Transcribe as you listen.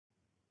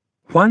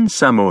Juan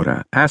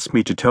Zamora asked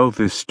me to tell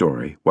this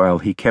story while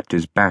he kept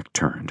his back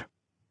turned.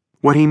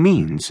 What he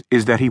means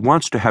is that he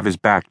wants to have his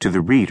back to the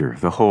reader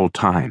the whole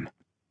time.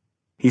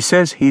 He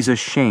says he's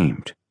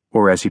ashamed,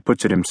 or as he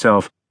puts it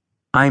himself,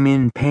 I'm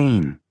in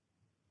pain.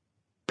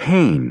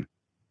 Pain,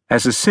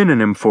 as a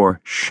synonym for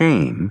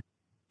shame,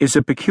 is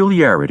a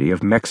peculiarity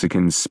of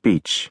Mexican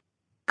speech,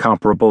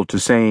 comparable to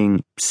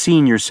saying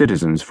senior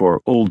citizens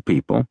for old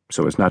people,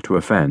 so as not to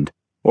offend,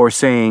 or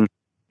saying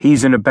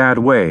he's in a bad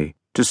way,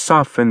 to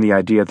soften the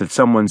idea that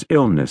someone's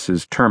illness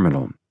is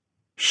terminal.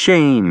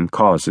 Shame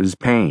causes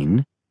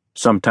pain.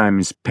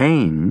 Sometimes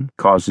pain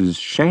causes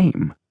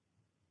shame.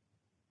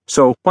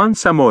 So Juan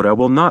Zamora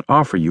will not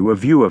offer you a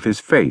view of his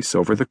face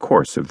over the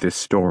course of this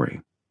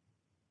story.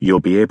 You'll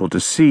be able to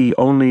see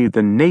only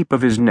the nape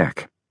of his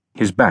neck,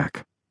 his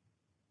back.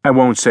 I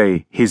won't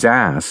say his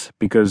ass,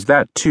 because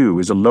that too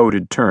is a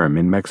loaded term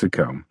in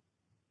Mexico,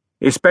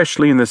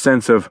 especially in the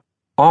sense of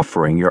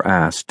offering your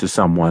ass to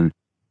someone,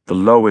 the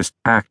lowest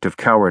act of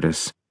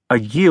cowardice, a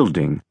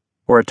yielding,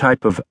 or a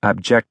type of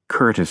abject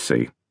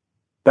courtesy.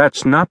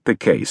 That's not the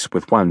case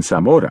with Juan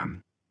Zamora.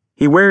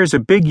 He wears a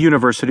big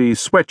university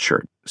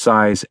sweatshirt,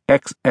 size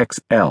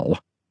XXL,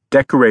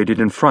 decorated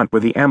in front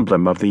with the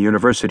emblem of the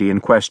university in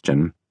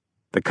question,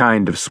 the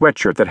kind of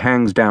sweatshirt that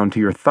hangs down to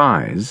your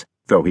thighs,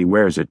 though he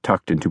wears it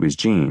tucked into his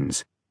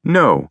jeans.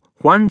 No,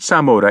 Juan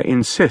Zamora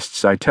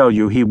insists I tell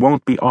you he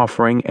won't be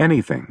offering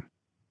anything.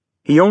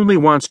 He only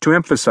wants to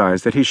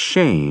emphasize that his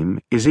shame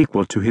is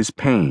equal to his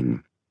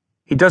pain.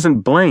 He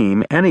doesn't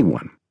blame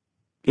anyone.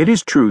 It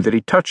is true that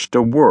he touched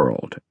a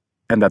world,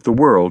 and that the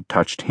world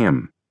touched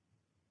him.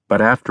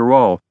 But after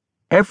all,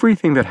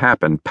 everything that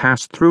happened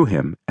passed through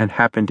him and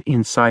happened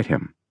inside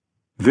him.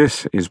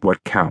 This is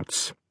what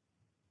counts.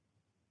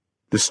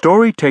 The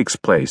story takes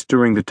place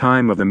during the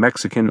time of the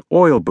Mexican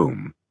oil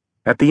boom,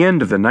 at the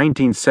end of the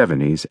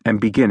 1970s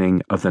and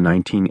beginning of the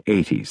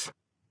 1980s.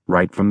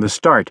 Right from the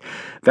start,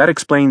 that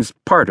explains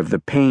part of the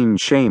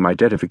pain-shame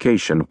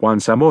identification Juan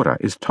Zamora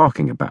is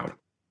talking about.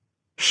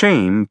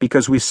 Shame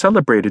because we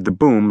celebrated the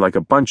boom like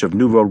a bunch of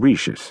nouveau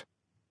riches.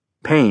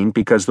 Pain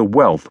because the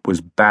wealth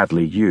was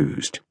badly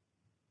used.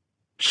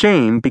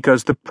 Shame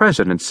because the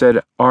president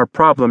said our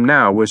problem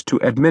now was to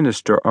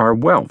administer our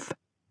wealth.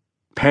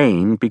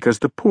 Pain because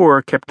the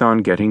poor kept on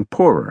getting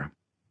poorer.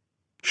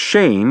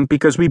 Shame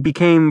because we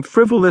became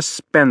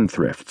frivolous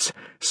spendthrifts,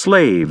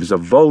 slaves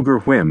of vulgar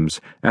whims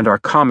and our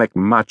comic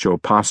macho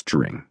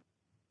posturing.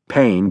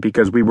 Pain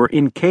because we were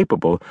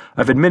incapable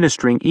of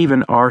administering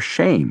even our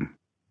shame.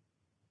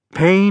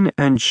 Pain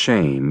and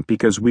shame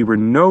because we were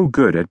no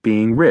good at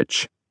being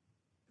rich.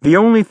 The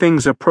only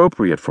things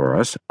appropriate for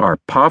us are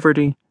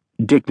poverty,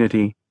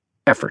 dignity,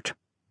 effort.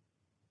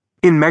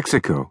 In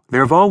Mexico,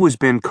 there have always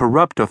been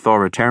corrupt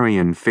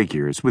authoritarian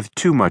figures with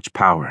too much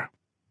power.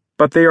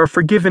 But they are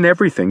forgiven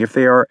everything if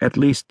they are at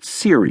least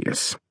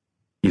serious.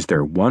 Is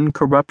there one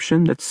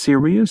corruption that's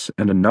serious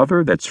and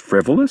another that's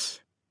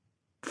frivolous?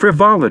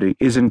 Frivolity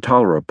is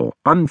intolerable,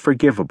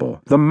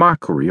 unforgivable, the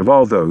mockery of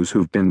all those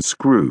who've been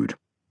screwed.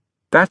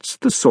 That's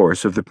the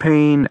source of the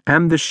pain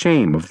and the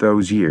shame of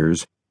those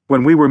years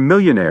when we were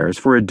millionaires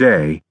for a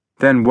day,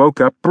 then woke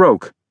up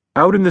broke,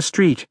 out in the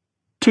street,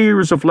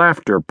 tears of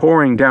laughter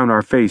pouring down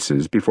our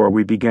faces before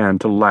we began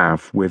to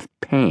laugh with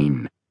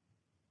pain.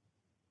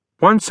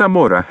 Juan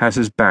Zamora has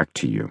his back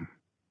to you.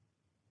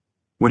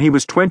 When he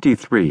was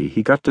 23,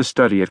 he got to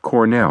study at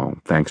Cornell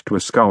thanks to a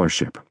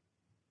scholarship.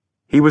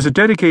 He was a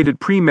dedicated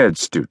pre-med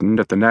student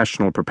at the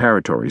National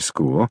Preparatory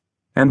School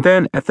and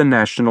then at the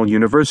National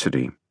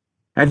University,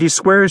 and he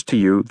swears to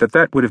you that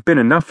that would have been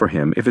enough for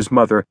him if his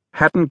mother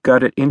hadn't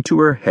got it into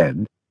her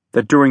head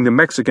that during the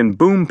Mexican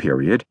boom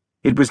period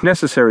it was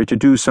necessary to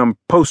do some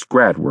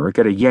post-grad work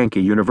at a Yankee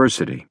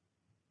university.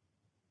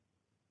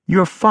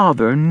 Your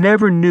father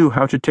never knew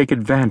how to take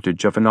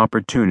advantage of an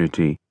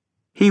opportunity.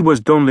 He was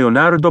Don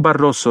Leonardo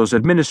Barroso's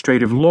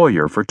administrative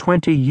lawyer for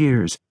 20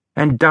 years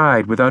and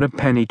died without a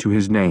penny to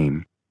his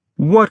name.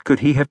 What could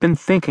he have been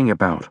thinking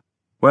about?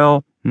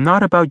 Well,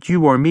 not about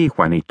you or me,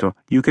 Juanito,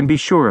 you can be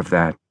sure of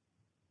that.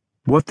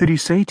 What did he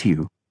say to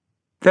you?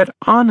 That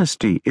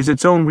honesty is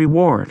its own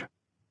reward,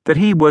 that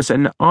he was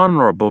an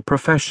honorable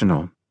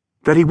professional,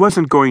 that he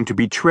wasn't going to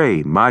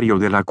betray Mario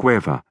de la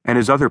Cueva and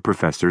his other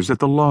professors at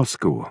the law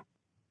school,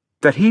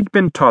 that he'd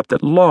been taught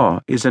that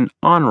law is an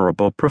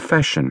honorable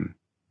profession,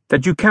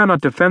 that you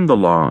cannot defend the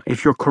law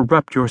if you're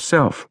corrupt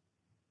yourself.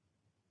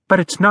 But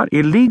it's not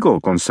illegal,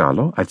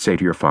 Gonzalo, I'd say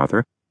to your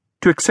father,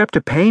 to accept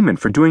a payment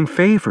for doing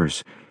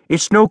favors.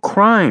 It's no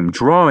crime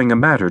drawing a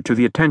matter to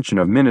the attention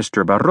of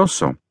Minister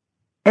Barroso.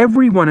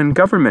 Everyone in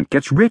government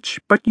gets rich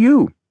but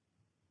you.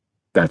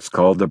 That's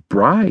called a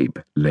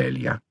bribe,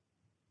 Lelia.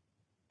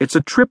 It's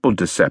a triple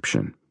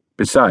deception,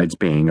 besides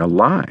being a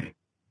lie.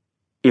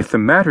 If the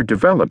matter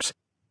develops,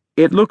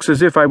 it looks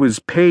as if I was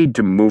paid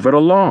to move it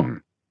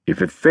along.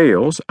 If it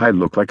fails, I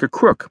look like a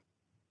crook.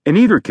 In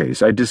either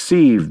case, I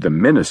deceive the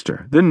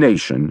minister, the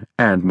nation,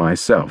 and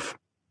myself.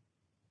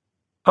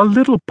 A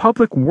little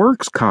public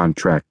works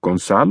contract,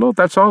 Gonzalo,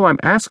 that's all I'm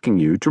asking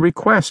you to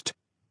request.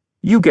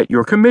 You get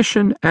your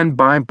commission and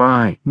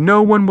bye-bye.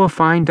 No one will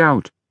find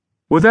out.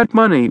 With that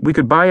money, we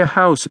could buy a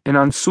house in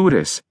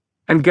Anzures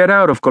and get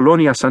out of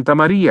Colonia Santa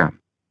Maria.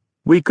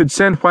 We could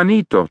send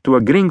Juanito to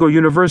a gringo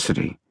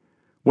university.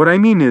 What I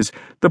mean is,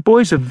 the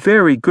boy's a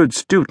very good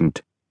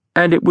student,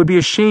 and it would be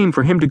a shame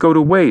for him to go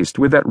to waste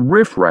with that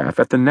riffraff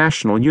at the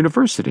National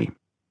University."